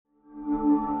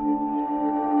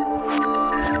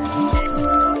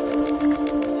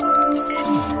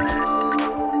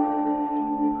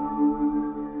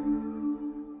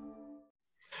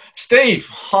Steve,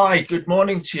 hi, good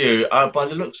morning to you. By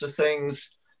the looks of things,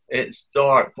 it's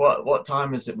dark. What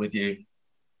time is it with you?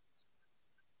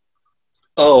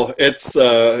 Oh, it's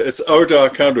O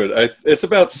Dark 100. It's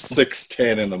about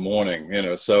 6:10 in the morning,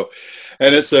 So,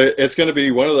 and it's going to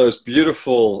be one of those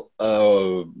beautiful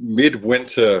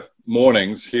midwinter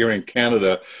mornings here in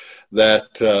Canada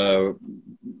that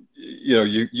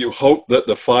you hope that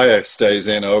the fire stays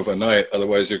in overnight.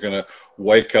 Otherwise, you're going to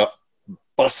wake up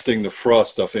busting the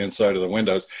frost off the inside of the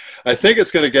windows. I think it's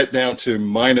going to get down to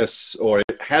minus, or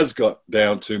it has got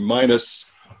down to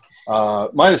minus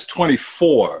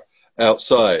 24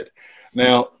 outside.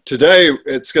 Now, today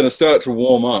it's going to start to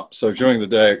warm up. So during the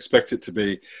day, I expect it to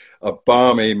be a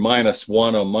balmy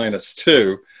 -1 or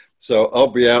 -2. So I'll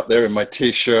be out there in my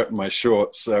t-shirt and my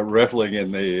shorts, reveling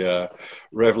in the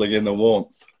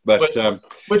warmth. But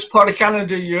Which part of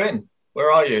Canada are you in?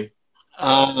 Where are you?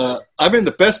 I'm in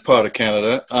the best part of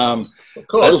Canada. Of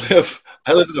course.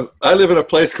 I live in a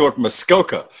place called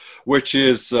Muskoka, which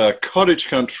is cottage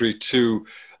country to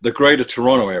the Greater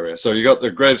Toronto area. So you got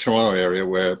the Greater Toronto area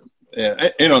where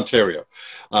in Ontario,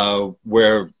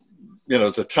 where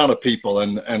there's a ton of people,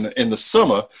 and in the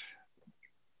summer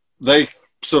they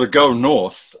sort of go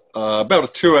north, about a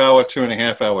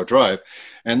 2.5 hour drive,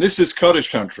 and this is cottage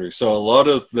country. So a lot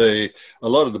of the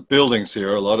buildings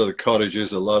here, a lot of the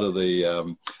cottages, a lot of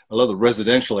the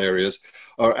residential areas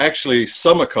are actually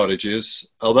summer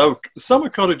cottages. Although summer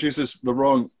cottages is the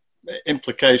wrong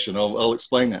implication. I'll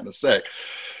explain that in a sec.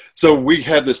 So we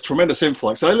had this tremendous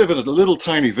influx. I live in a little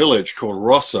tiny village called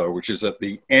Rosso, which is at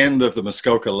the end of the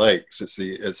Muskoka Lakes. It's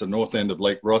the north end of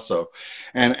Lake Rosso.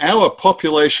 And our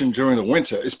population during the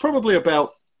winter is probably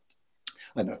about,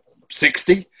 I don't know,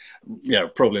 60,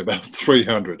 probably about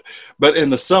 300. But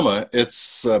in the summer,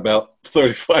 it's about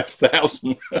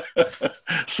 35,000.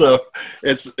 So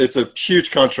it's a huge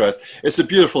contrast. It's a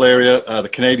beautiful area,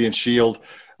 the Canadian Shield.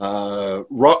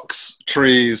 Rocks,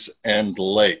 trees, and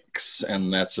lakes,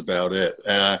 and that's about it.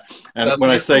 And that's when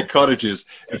I say cottages,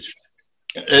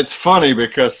 it's funny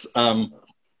because when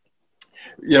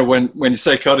you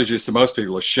say cottages to most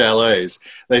people, are chalets.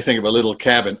 They think of a little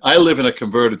cabin. I live in a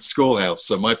converted schoolhouse,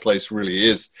 so my place really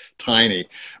is tiny.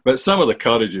 But some of the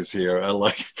cottages here are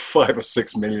like $5 or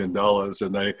 $6 million,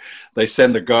 and they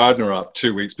send the gardener up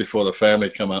 2 weeks before the family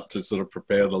come up to sort of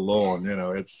prepare the lawn.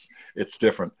 It's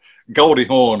different. Goldie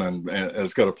Hawn and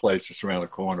has got a place just around the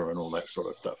corner and all that sort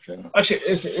of stuff. Actually,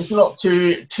 it's not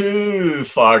too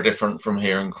far different from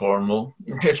here in Cornwall.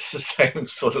 It's the same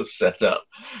sort of setup.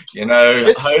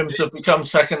 Homes have become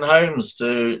second homes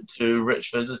to rich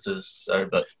visitors. So,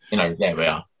 but there we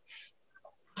are.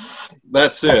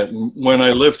 That's it. When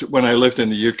I lived in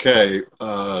the UK,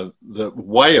 the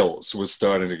Wales was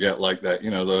starting to get like that.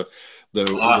 The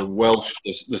Welsh,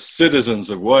 the citizens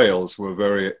of Wales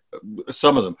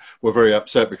some of them were very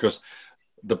upset because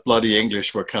the bloody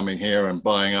English were coming here and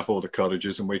buying up all the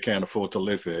cottages, and we can't afford to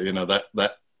live here.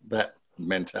 That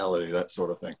mentality, that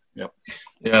sort of thing. Yep.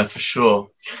 Yeah, for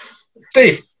sure.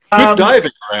 Steve, good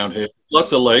diving around here.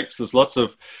 Lots of lakes. There's lots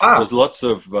of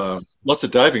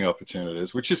diving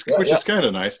opportunities, which is kind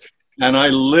of nice. And I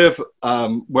live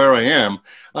where I am.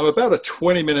 I'm about a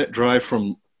 20-minute drive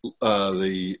from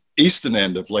the eastern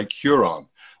end of Lake Huron,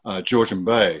 Georgian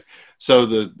Bay. So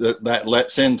that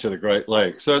lets into the Great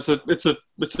Lakes. So it's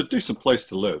a decent place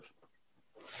to live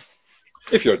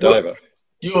if you're a diver.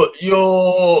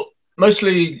 You're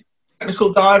mostly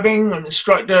technical diving, an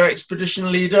instructor,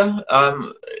 expedition leader.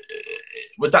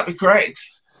 Would that be correct?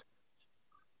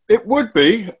 It would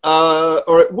be,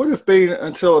 or it would have been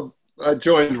until I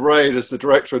joined RAID as the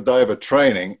director of diver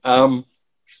training.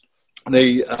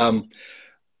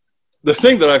 The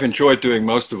thing that I've enjoyed doing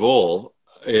most of all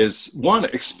is, one,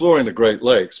 exploring the Great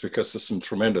Lakes, because there's some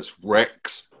tremendous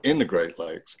wrecks in the Great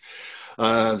Lakes.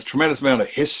 There's a tremendous amount of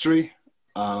history.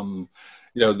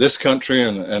 This country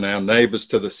and our neighbors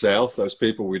to the south, those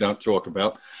people we don't talk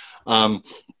about.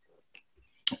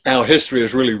 Our history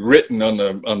is really written on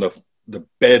the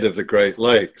bed of the Great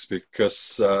Lakes,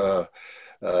 because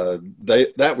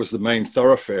that was the main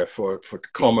thoroughfare for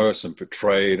commerce and for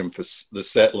trade and for the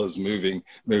settlers moving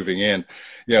in.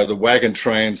 The wagon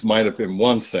trains might have been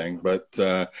one thing, but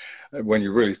when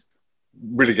you really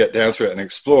get down to it and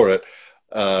explore it,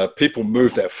 people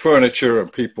moved their furniture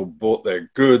and people bought their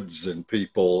goods, and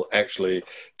people actually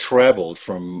traveled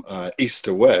from east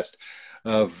to west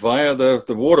via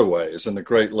the waterways and the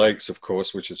Great Lakes, of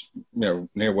course, which is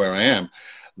near where I am.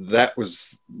 that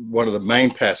was one of the main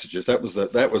passages. That was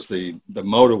the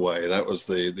motorway. That was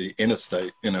the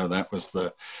interstate. You know, that was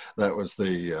the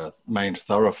main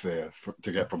thoroughfare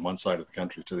to get from one side of the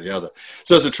country to the other.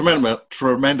 So there's a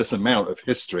tremendous amount of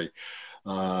history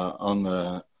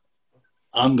under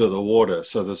the water.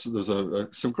 So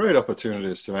there's some great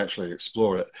opportunities to actually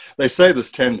explore it. They say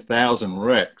there's 10,000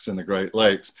 wrecks in the Great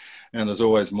Lakes, and there's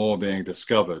always more being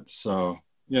discovered. So,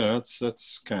 you know,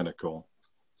 that's kind of cool.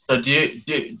 So do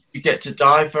you get to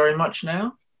dive very much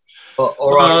now?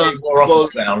 Or are you more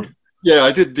office bound? Yeah,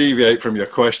 I did deviate from your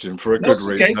question for a good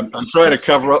reason. Okay. I'm trying to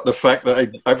cover up the fact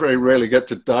that I very rarely get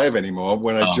to dive anymore.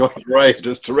 When I joined RAID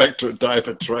as Director of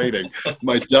Diver Training,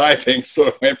 my diving sort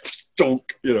of went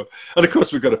donk, you know. And of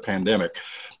course, we've got a pandemic.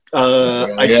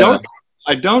 I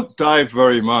don't dive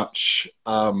very much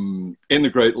in the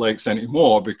Great Lakes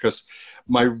anymore, because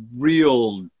my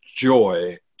real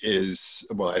joy is,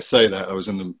 well, I say that I was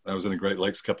in the Great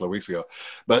Lakes a couple of weeks ago,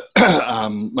 but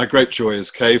my great joy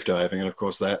is cave diving. And of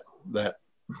course that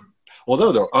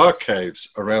although there are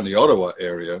caves around the Ottawa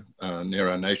area near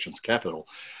our nation's capital,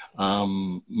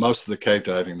 most of the cave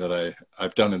diving that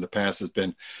I've done in the past has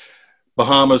been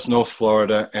Bahamas, North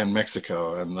Florida, and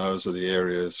Mexico. And those are the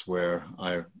areas where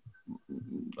I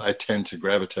tend to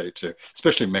gravitate to,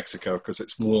 especially Mexico, because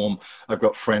it's warm. I've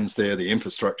got friends there, the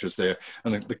infrastructure's there,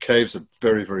 and the caves are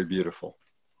very, very beautiful.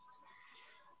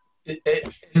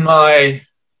 In my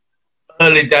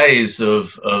early days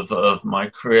of my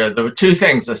career, there were two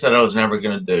things I said I was never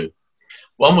going to do.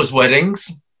 One was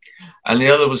weddings, and the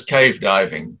other was cave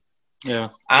diving. Yeah.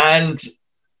 And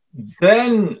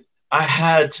then I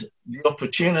had the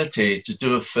opportunity to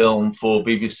do a film for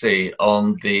BBC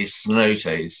on the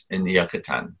cenotes in the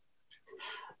Yucatan.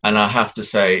 And I have to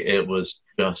say, it was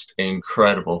just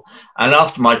incredible. And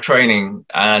after my training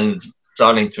and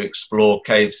starting to explore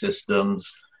cave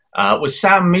systems, with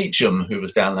Sam Meacham, who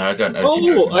was down there, I don't know. Oh,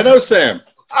 you know, I know Sam.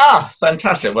 Ah,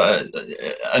 fantastic. Well,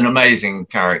 an amazing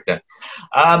character.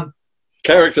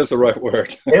 Character's the right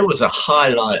word. It was a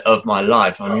highlight of my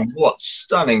life. I mean, what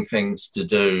stunning things to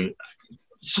do.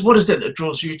 So what is it that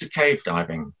draws you to cave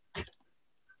diving?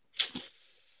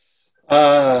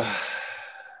 I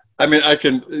mean, I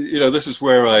can, you know, this is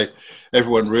where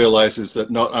everyone realizes that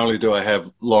not only do I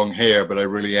have long hair, but I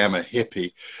really am a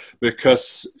hippie,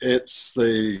 because it's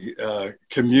the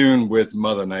commune with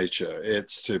Mother Nature.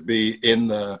 It's to be in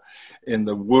the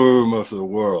womb of the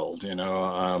world, you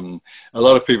know. A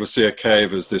lot of people see a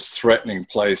cave as this threatening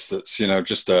place that's, you know,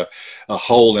 just a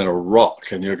hole in a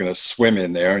rock, and you're going to swim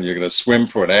in there, and you're going to swim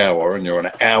for an hour, and you're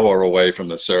an hour away from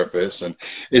the surface, and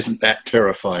isn't that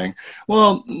terrifying?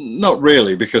 Well, not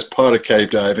really, because part of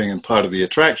cave diving and part of the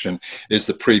attraction is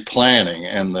the pre-planning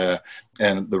and the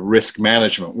risk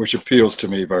management, which appeals to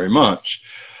me very much.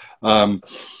 And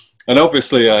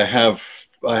obviously I have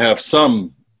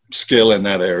some skill in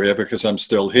that area because I'm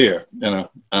still here, you know.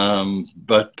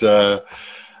 But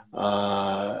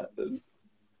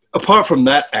apart from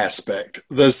that aspect,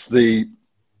 I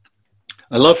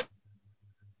love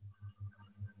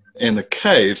in the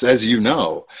caves, as you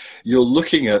know, you're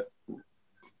looking at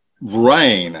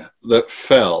rain that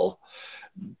fell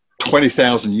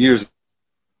 20,000 years ago.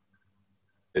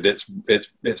 It's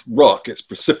rock, it's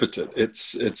precipitate,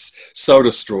 it's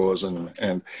soda straws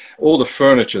and all the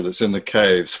furniture that's in the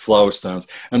caves, flower stones,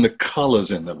 and the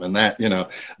colors in them, and that, you know,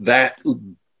 that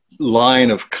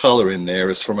line of color in there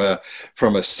is from a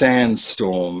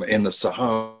sandstorm in the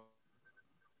Sahara.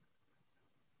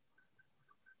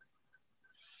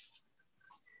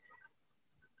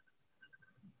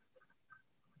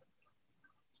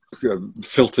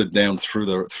 Filtered down through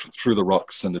the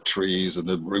rocks and the trees and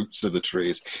the roots of the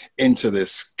trees into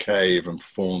this cave and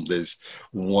formed these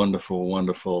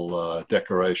wonderful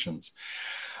decorations.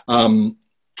 And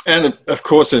of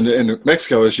course, in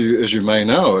Mexico, as you may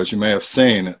know, as you may have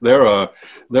seen, there are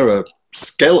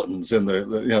skeletons in there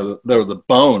are the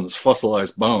bones,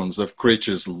 fossilized bones of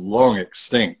creatures long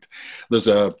extinct. There's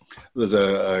a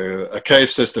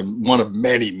cave system, one of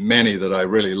many that I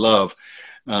really love.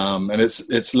 And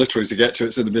it's literally, to get to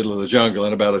it's in the middle of the jungle,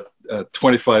 and about a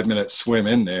 25-minute swim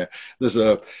in there. There's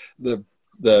the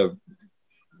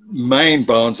main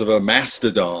bones of a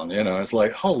mastodon, you know. It's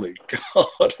like, holy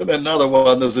God. And another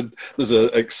one, there's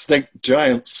a extinct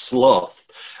giant sloth.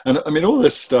 And I mean, all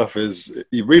this stuff is,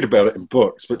 you read about it in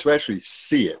books, but to actually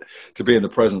see it, to be in the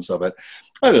presence of it,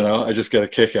 I don't know, I just get a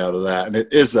kick out of that. And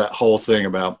it is that whole thing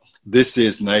about, this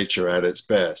is nature at its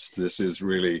best. This is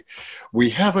really, we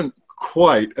haven't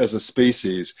quite, as a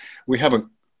species, we haven't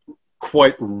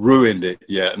quite ruined it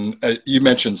yet. And you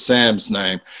mentioned Sam's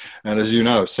name, and as you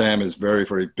know, Sam is very,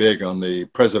 very big on the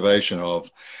preservation of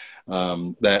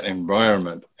that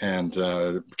environment, and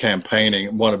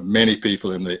campaigning. One of many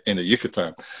people in the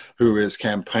Yucatan who is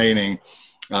campaigning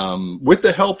with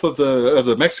the help of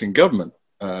the Mexican government,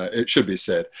 it should be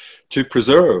said, to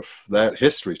preserve that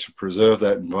history, to preserve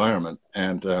that environment.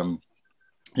 And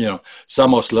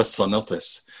somos los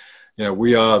cenotes.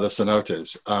 We are the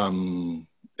cenotes.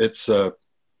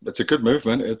 It's a good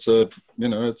movement.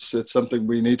 It's something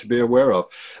we need to be aware of.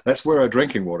 That's where our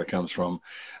drinking water comes from.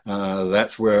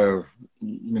 That's where,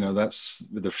 that's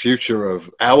the future of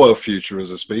our future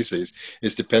as a species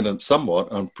is dependent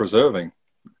somewhat on preserving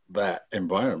that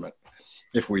environment.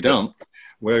 If we don't,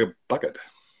 we're buggered.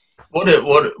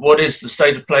 What is the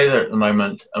state of play there at the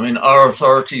moment? I mean, are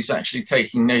authorities actually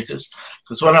taking notice?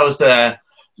 Because when I was there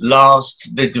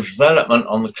last, the development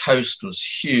on the coast was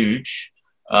huge.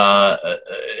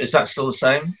 Is that still the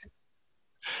same?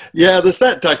 Yeah, there's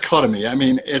that dichotomy. I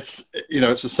mean, it's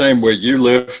the same where you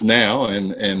live now in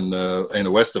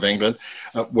the west of England,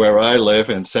 where I live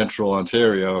in central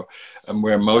Ontario, and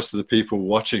where most of the people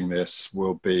watching this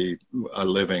are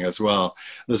living as well.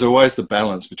 There's always the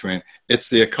balance between it's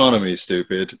the economy,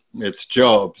 stupid, it's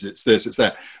jobs, it's this, it's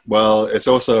that. Well, it's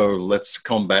also let's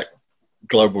combat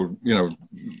global,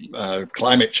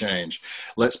 climate change.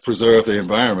 Let's preserve the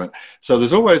environment. So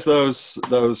there's always those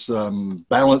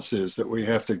balances that we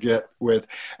have to get with.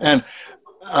 And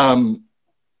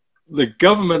the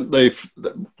government,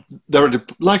 they're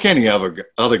like any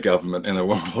other government in the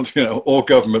world. All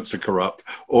governments are corrupt.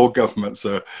 All governments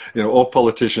are, all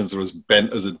politicians are as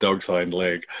bent as a dog's hind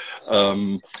leg.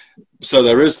 So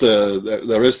there is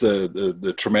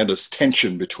the tremendous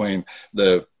tension between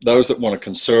those that want to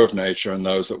conserve nature and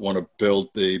those that want to build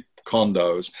the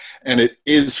condos. And it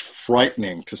is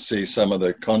frightening to see some of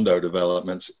the condo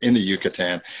developments in the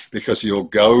Yucatan, because you'll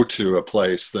go to a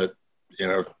place that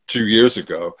 2 years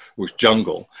ago was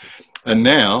jungle, and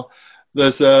now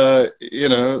there's a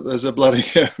bloody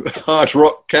Hard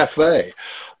Rock cafe.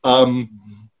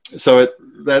 So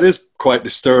that is quite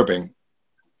disturbing.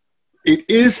 It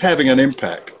is having an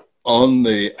impact on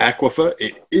the aquifer.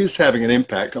 It is having an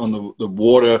impact on the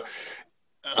water,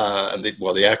 the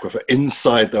aquifer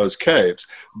inside those caves.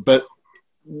 But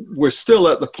we're still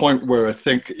at the point where I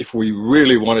think if we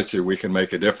really wanted to, we can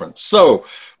make a difference. So,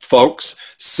 folks,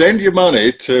 send your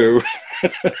money to...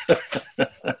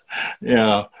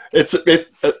 I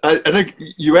think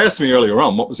you asked me earlier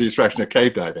on, what was the attraction of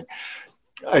cave diving?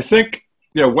 I think,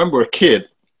 when we're a kid,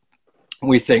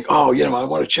 we think, I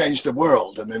want to change the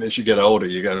world. And then as you get older,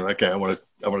 you go, okay, I want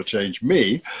to change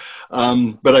me.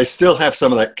 But I still have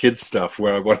some of that kid stuff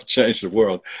where I want to change the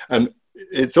world. And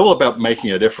it's all about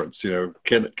making a difference.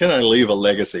 Can I leave a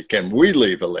legacy? Can we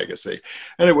leave a legacy?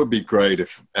 And it would be great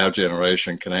if our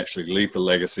generation can actually leave the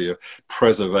legacy of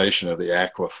preservation of the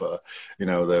aquifer.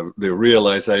 The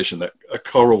realization that a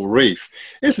coral reef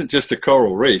isn't just a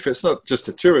coral reef. It's not just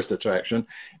a tourist attraction.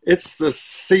 It's the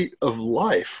seat of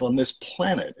life on this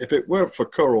planet. If it weren't for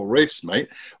coral reefs, mate,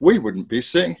 we wouldn't be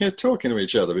sitting here talking to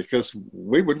each other, because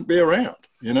we wouldn't be around,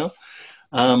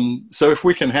 So if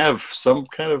we can have some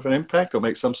kind of an impact or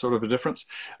make some sort of a difference,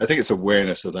 I think it's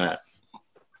awareness of that.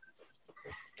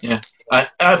 Yeah, I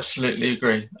absolutely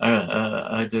agree.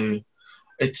 I do.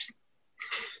 It's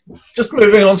just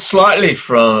moving on slightly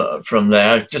from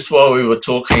there. Just while we were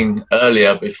talking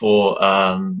earlier before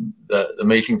the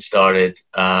meeting started,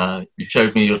 you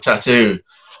showed me your tattoo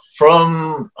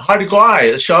from Haida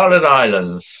Gwaii, the Charlotte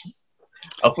Islands.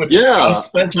 Of which I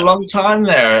spent a long time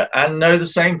there and know the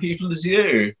same people as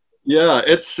you. Yeah,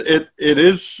 it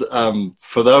is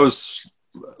for those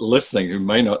listening who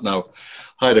may not know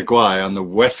Haida Gwaii, on the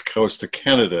west coast of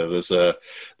Canada. There's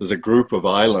a group of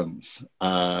islands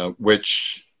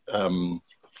which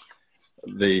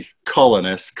the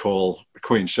colonists call the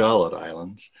Queen Charlotte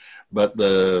Islands, but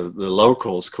the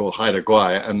locals call Haida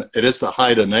Gwaii, and it is the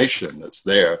Haida Nation that's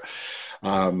there.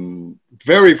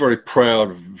 Very, very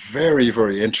proud, very,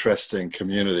 very interesting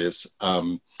communities.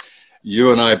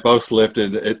 You and I both lived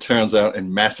it turns out, in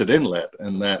Masset Inlet,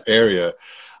 in that area.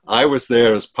 I was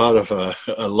there as part of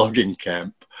a logging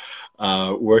camp,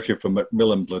 working for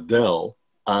Macmillan Bladel,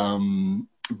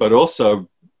 but also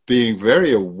being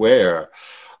very aware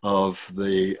of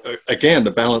the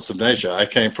balance of nature. I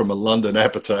came from a London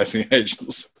advertising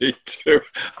agency to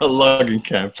a logging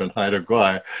camp in Haida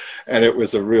Gwaii, and it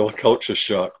was a real culture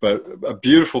shock, but a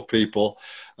beautiful people,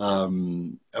 a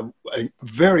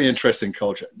very interesting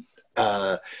culture.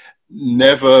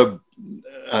 Never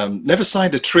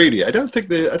signed a treaty. I don't think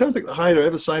the Haida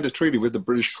ever signed a treaty with the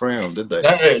British Crown, did they?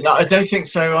 No, I don't think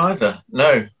so either.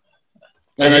 No.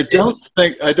 And I don't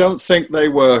think they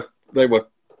were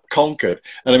conquered.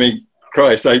 And I mean,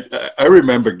 Christ, I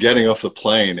remember getting off the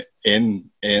plane in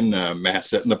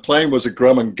Masset, and the plane was a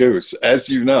Grumman Goose, as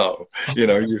you know.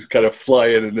 You kind of fly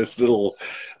in this sort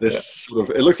of,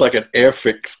 it looks like an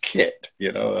Airfix kit,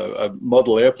 a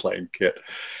model airplane kit.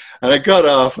 And I got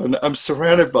off, and I'm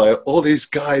surrounded by all these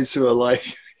guys who are like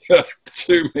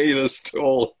 2 meters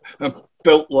tall and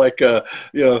built like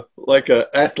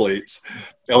athletes.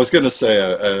 I was going to say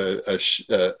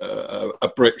a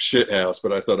brick shit house,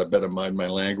 but I thought I'd better mind my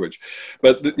language.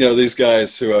 But these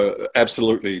guys who are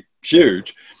absolutely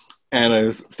huge, and I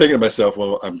was thinking to myself,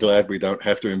 well, I'm glad we don't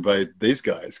have to invade these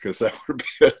guys, because that would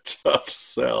be a tough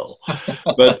sell.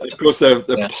 But of course, they're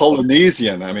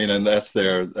Polynesian. I mean, and that's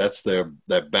their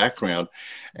background,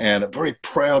 and a very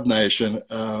proud nation.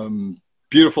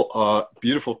 Beautiful art,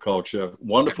 beautiful culture,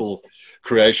 wonderful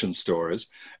creation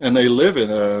stories, and they live in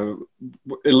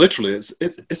literally,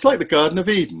 it's like the Garden of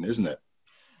Eden, isn't it?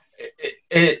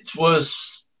 It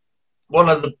was one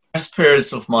of the best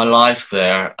periods of my life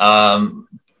there,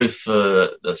 with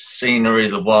the scenery,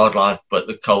 the wildlife, but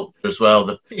the culture as well.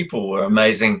 The people were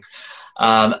amazing.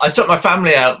 I took my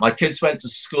family out. My kids went to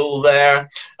school there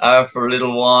for a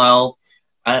little while.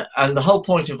 And the whole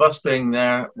point of us being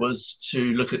there was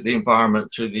to look at the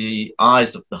environment through the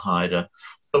eyes of the Haida.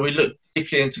 So we looked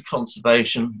deeply into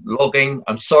conservation, logging.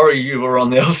 I'm sorry you were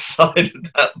on the other side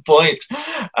at that point.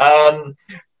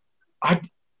 I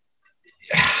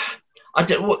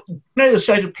don't, the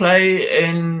state of play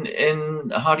in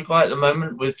Haida Gwaii at the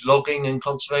moment with logging and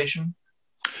conservation?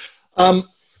 I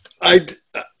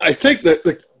think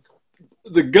that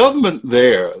the government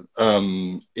there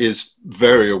is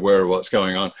very aware of what's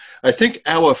going on. I think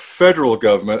our federal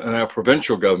government and our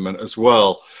provincial government as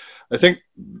well, I think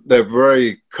they're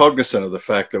very cognizant of the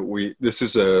fact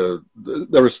that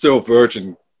there are still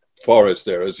virgin forests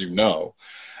there, as you know,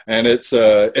 and it's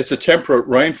a temperate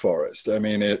rainforest. I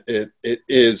mean, it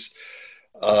is.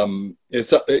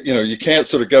 You can't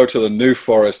sort of go to the New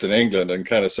Forest in England and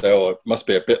kind of say, oh, it must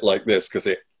be a bit like this, because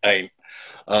it ain't.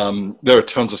 There are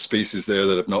tons of species there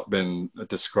that have not been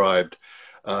described.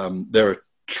 There are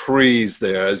trees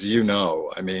there, as you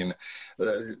know. I mean,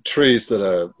 trees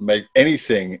that make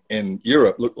anything in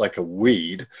Europe look like a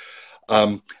weed.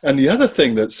 And the other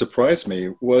thing that surprised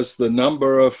me was the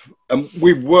number of,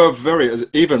 we were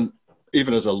even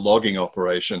as a logging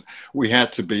operation,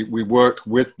 we worked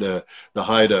with the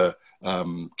Haida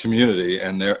community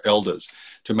and their elders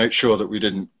to make sure that we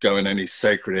didn't go in any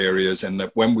sacred areas, and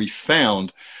that when we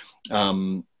found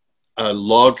a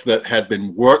log that had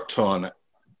been worked on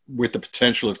with the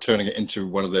potential of turning it into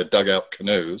one of their dugout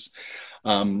canoes,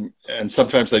 and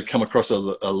sometimes they'd come across a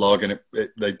log and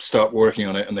they'd start working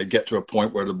on it, and they'd get to a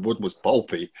point where the wood was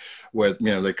pulpy, where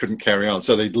they couldn't carry on.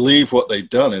 So they'd leave what they'd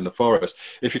done in the forest.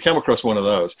 If you come across one of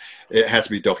those, it had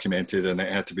to be documented and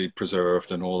it had to be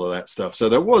preserved and all of that stuff. So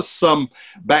there was some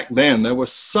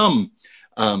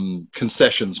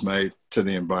concessions made to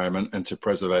the environment and to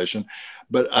preservation,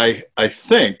 but I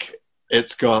think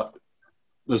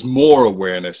there's more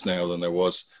awareness now than there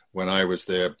was when I was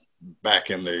there back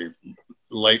in the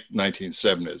late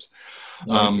 1970s,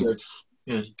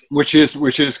 which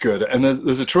is good. And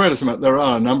there's a tremendous amount. There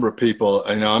are a number of people.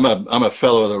 I'm a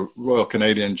fellow of the Royal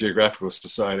Canadian Geographical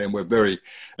Society, and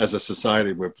as a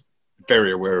society, we're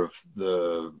very aware of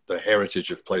the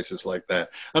heritage of places like that.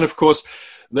 And of course,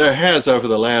 there has, over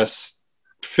the last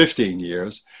 15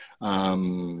 years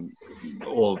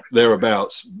or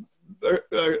thereabouts,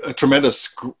 a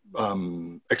tremendous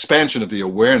expansion of the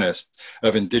awareness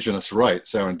of Indigenous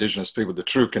rights, our Indigenous people, the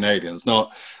true Canadians,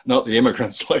 not the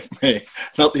immigrants like me,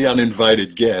 not the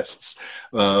uninvited guests,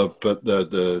 but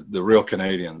the real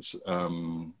Canadians,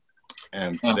 and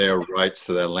their rights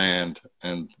to their land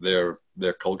and their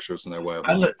cultures and their way of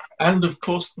life. And of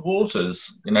course the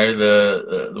waters,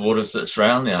 the waters that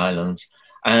surround the islands.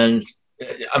 And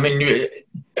I mean,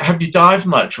 have you dived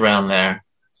much around there?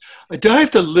 I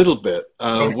dived a little bit.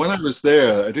 When I was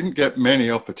there, I didn't get many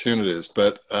opportunities,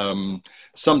 but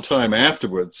sometime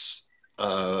afterwards,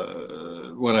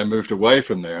 when I moved away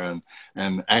from there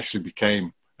and actually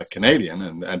became a Canadian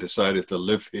and decided to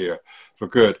live here for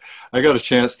good, I got a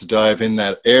chance to dive in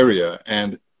that area.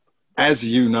 And as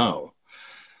you know,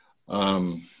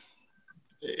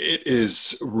 it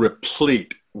is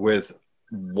replete with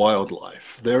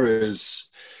wildlife. There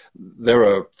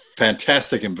are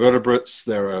fantastic invertebrates.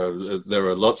 There are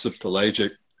lots of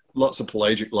pelagic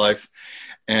life,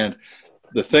 and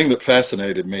the thing that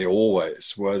fascinated me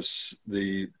always was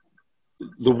the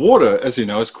water. As you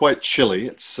know, is quite chilly.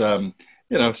 It's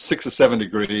 6 or 7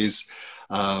 degrees.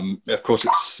 Of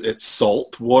course, it's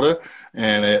salt water,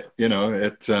 and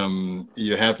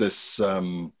you have this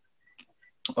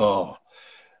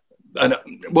and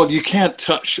well, you can't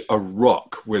touch a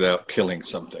rock without killing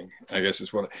something. I guess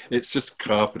is what it's just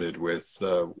carpeted with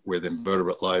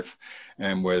invertebrate life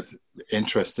and with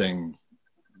interesting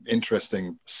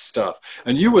stuff.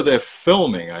 And you were there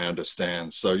filming, I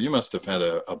understand. So you must have had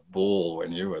a ball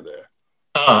when you were there.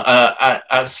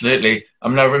 Absolutely. I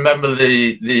mean, I remember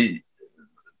the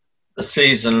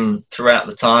season throughout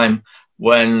the time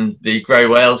when the grey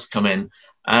whales come in,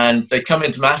 and they come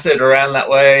into Masset around that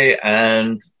way,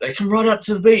 and they come right up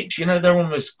to the beach. You know, they're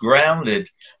almost grounded,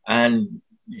 and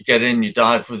you get in, you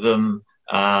dive with them.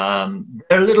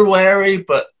 They're a little wary,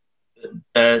 but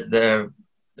they're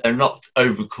not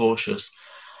overcautious.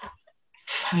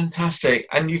 Fantastic,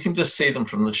 and you can just see them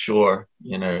from the shore.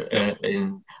 You know, I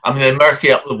mean, they're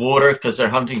murky up the water because they're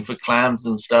hunting for clams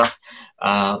and stuff,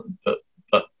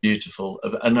 but beautiful,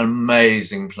 an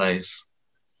amazing place.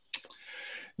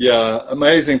 Yeah,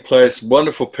 amazing place,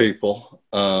 wonderful people,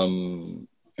 and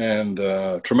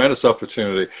tremendous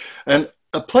opportunity, and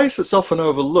a place that's often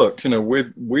overlooked. You know,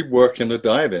 we work in the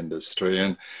dive industry,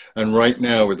 and right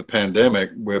now with the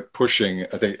pandemic, we're pushing.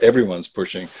 I think everyone's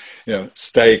pushing. You know,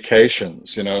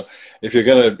 staycations. You know, if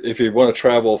you want to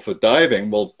travel for diving,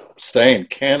 well, stay in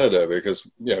Canada because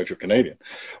you know if you're Canadian,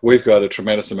 we've got a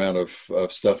tremendous amount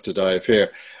of stuff to dive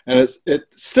here, and it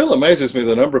still amazes me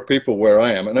the number of people where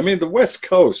I am, and I mean the West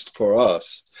Coast for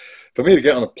us. For me to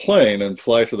get on a plane and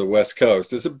fly to the West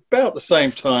Coast is about the same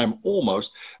time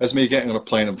almost as me getting on a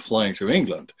plane and flying to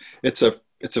England. It's a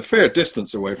fair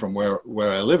distance away from where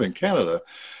I live in Canada,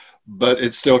 but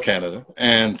it's still Canada.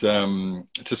 And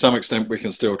to some extent, we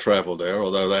can still travel there,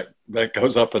 although that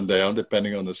goes up and down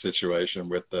depending on the situation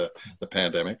with the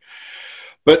pandemic.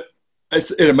 But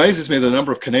it amazes me the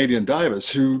number of Canadian divers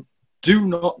who do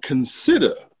not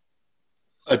consider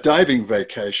a diving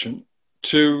vacation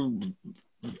to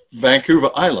Vancouver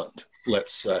Island,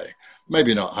 let's say.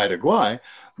 Maybe not Haida Gwaii,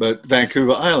 but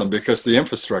Vancouver Island, because the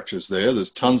infrastructure's there.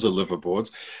 There's tons of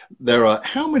liverboards.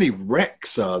 How many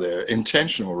wrecks are there,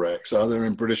 intentional wrecks, are there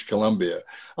in British Columbia?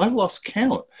 I've lost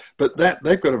count, but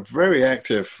they've got a very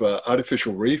active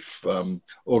artificial reef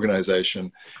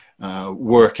organization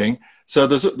working. So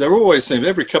there always seems,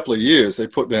 every couple of years, they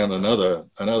put down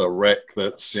another wreck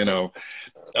that's,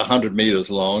 100 meters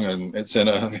long, and it's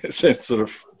in sort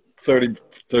of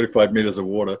 35 meters of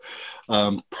water,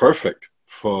 perfect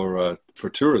for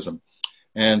tourism,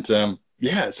 and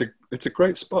it's a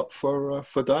great spot for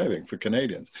diving for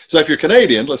Canadians. So if you're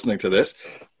Canadian listening to this,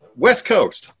 West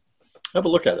Coast, have a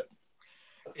look at it.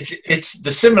 It's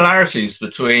the similarities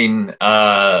between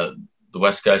the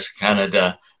West Coast of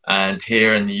Canada and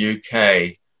here in the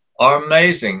UK are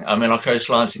amazing. I mean, our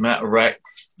coastlines, the amount of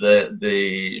wrecks,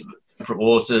 the temperate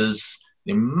waters.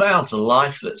 The amount of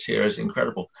life that's here is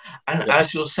incredible. And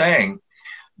as you're saying,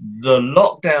 the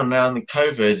lockdown now and the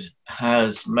COVID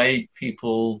has made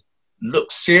people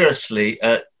look seriously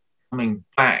at coming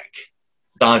back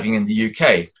diving in the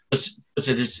UK, because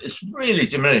it's really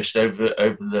diminished over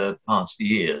the past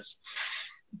years.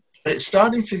 But it's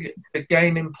starting to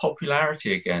gain in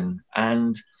popularity again.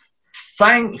 And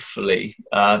thankfully,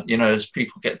 as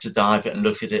people get to dive it and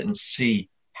look at it and see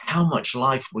how much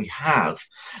life we have,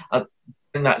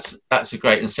 and that's a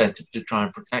great incentive to try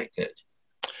and protect it.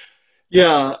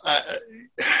 Yeah,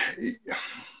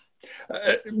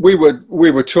 we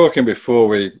were talking before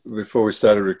we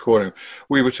started recording.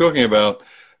 We were talking about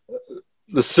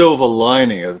the silver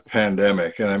lining of the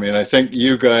pandemic, and I mean, I think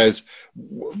you guys,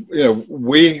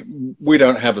 we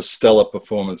don't have a stellar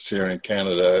performance here in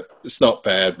Canada. It's not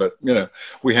bad, but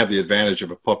we have the advantage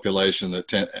of a population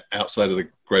that outside of the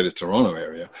Greater Toronto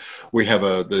area, we have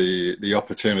the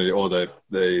opportunity or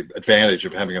the advantage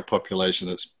of having a population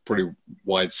that's pretty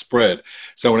widespread.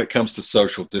 So when it comes to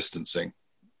social distancing,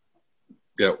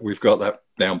 we've got that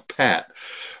down pat.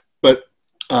 But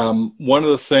one of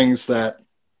the things that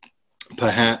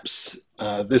perhaps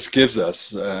this gives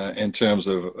us in terms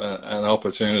of an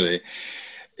opportunity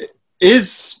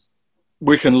is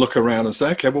we can look around and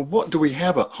say, okay, well, what do we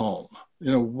have at home?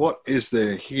 What is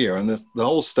there here? And the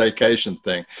whole staycation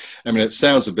thing, I mean, it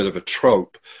sounds a bit of a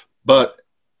trope, but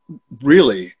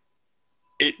really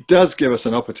it does give us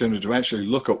an opportunity to actually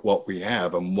look at what we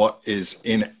have and what is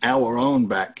in our own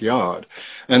backyard.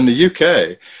 And the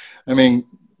UK, I mean,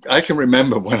 I can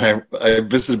remember when I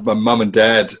visited my mum and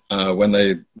dad when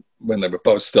they were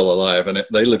both still alive, and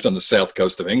they lived on the south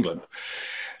coast of England.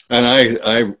 And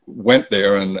I went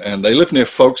there, and they lived near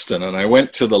Folkestone, and I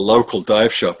went to the local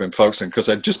dive shop in Folkestone because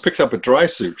I just picked up a dry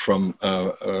suit from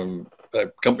a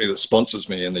company that sponsors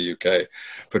me in the UK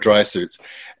for dry suits.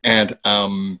 And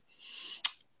I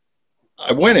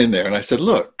went in there and I said,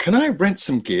 look, can I rent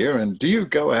some gear? And do you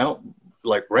go out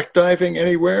like wreck diving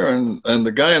anywhere? And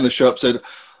the guy in the shop said,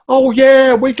 oh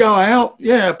yeah, we go out,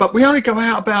 yeah, but we only go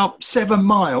out about 7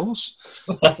 miles.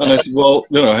 And I said, well,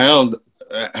 you know,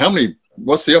 how many,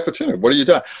 what's the opportunity? What are you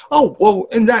doing? Oh, well,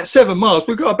 in that 7 miles,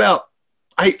 we've got about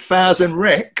 8,000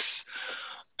 wrecks.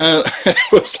 And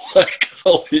it was like,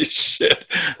 holy shit.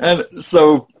 And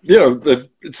so, you know,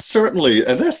 it's certainly,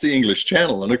 and that's the English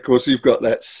Channel. And of course, you've got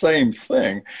that same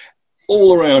thing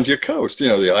all around your coast, you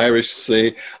know, the Irish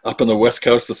Sea, up on the west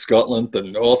coast of Scotland, the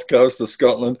north coast of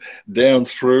Scotland, down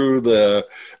through the,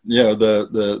 you know,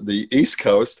 the east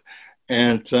coast.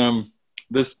 And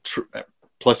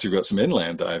plus you've got some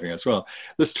inland diving as well.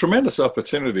 There's tremendous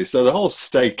opportunity. So the whole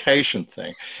staycation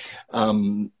thing,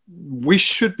 we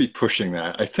should be pushing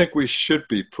that. I think we should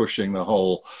be pushing the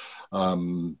whole,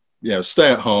 you know,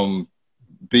 stay at home,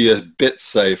 be a bit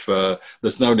safer.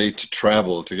 There's no need to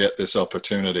travel to get this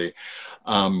opportunity.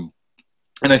 And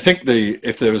I think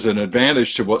if there was an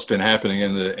advantage to what's been happening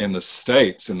in the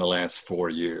States in the last 4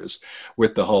 years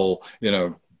with the whole, you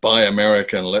know, buy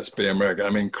American, let's be American. I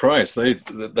mean, Christ, they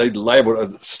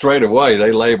labeled straight away.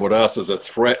 They labeled us as a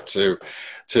threat to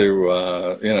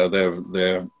you know,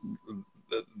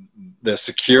 their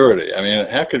security. I mean,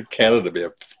 how could Canada be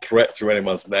a threat to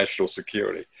anyone's national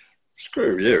security?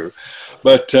 Screw you.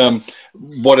 But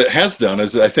what it has done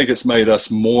is I think it's made us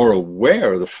more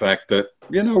aware of the fact that,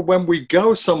 you know, when we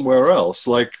go somewhere else,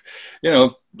 like, you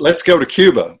know, let's go to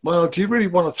Cuba. Well, do you really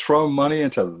want to throw money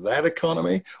into that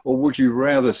economy? Or would you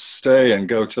rather stay and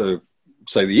go to,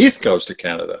 say, the east coast of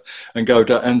Canada and go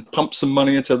to and pump some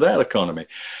money into that economy?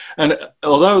 And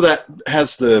although that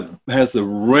has the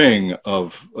ring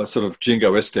of a sort of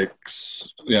jingoistic,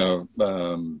 you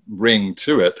know, ring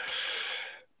to it,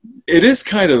 it is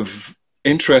kind of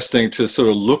interesting to sort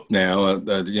of look now,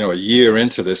 you know, a year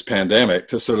into this pandemic,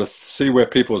 to sort of see where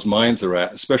people's minds are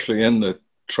at, especially in the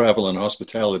travel and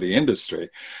hospitality industry,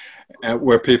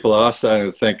 where people are starting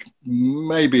to think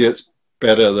maybe it's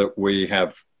better that we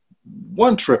have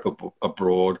one trip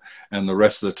abroad and the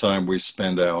rest of the time we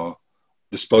spend our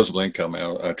disposable income,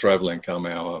 our travel income,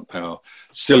 our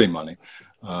silly money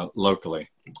locally.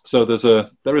 So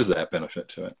there is that benefit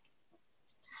to it.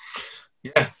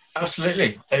 Yeah,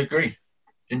 absolutely. I agree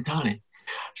entirely.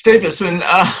 Steve, it's been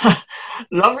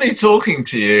lovely talking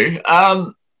to you.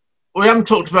 We haven't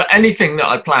talked about anything that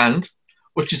I planned,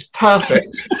 which is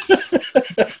perfect.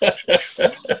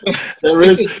 There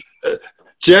is,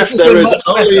 Jeff, there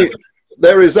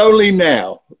is only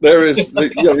now. There is,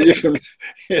 you know, you can,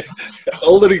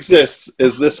 all that exists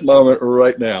is this moment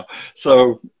right now.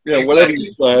 So, you know, whatever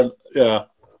you plan, yeah.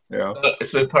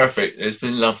 It's been perfect. It's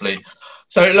been lovely.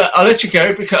 So look, I'll let you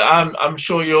go because I'm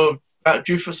sure you're about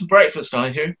due for some breakfast,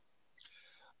 aren't you?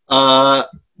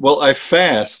 Well, I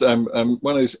fast. I'm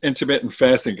one of these intermittent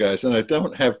fasting guys, and I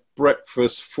don't have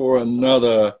breakfast for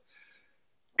another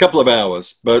couple of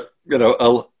hours. But, you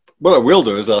know, what I will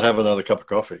do is I'll have another cup of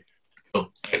coffee.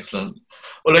 Cool. Excellent.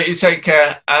 Well, look, you take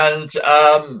care, and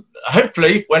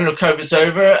hopefully when the COVID's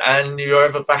over and you're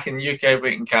ever back in the UK,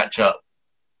 we can catch up.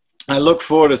 I look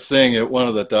forward to seeing you at one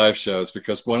of the dive shows,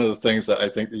 because one of the things that I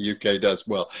think the UK does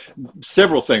well,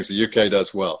 several things the UK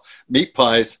does well: meat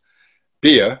pies,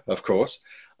 beer, of course,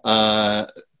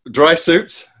 dry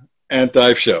suits, and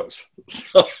dive shows.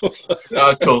 So.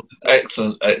 Oh, cool.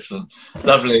 Excellent.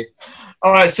 Lovely.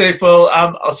 All right, Steve, well,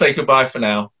 I'll say goodbye for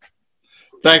now.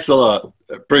 Thanks a lot.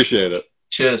 Appreciate it.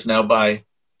 Cheers now. Bye.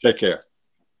 Take care.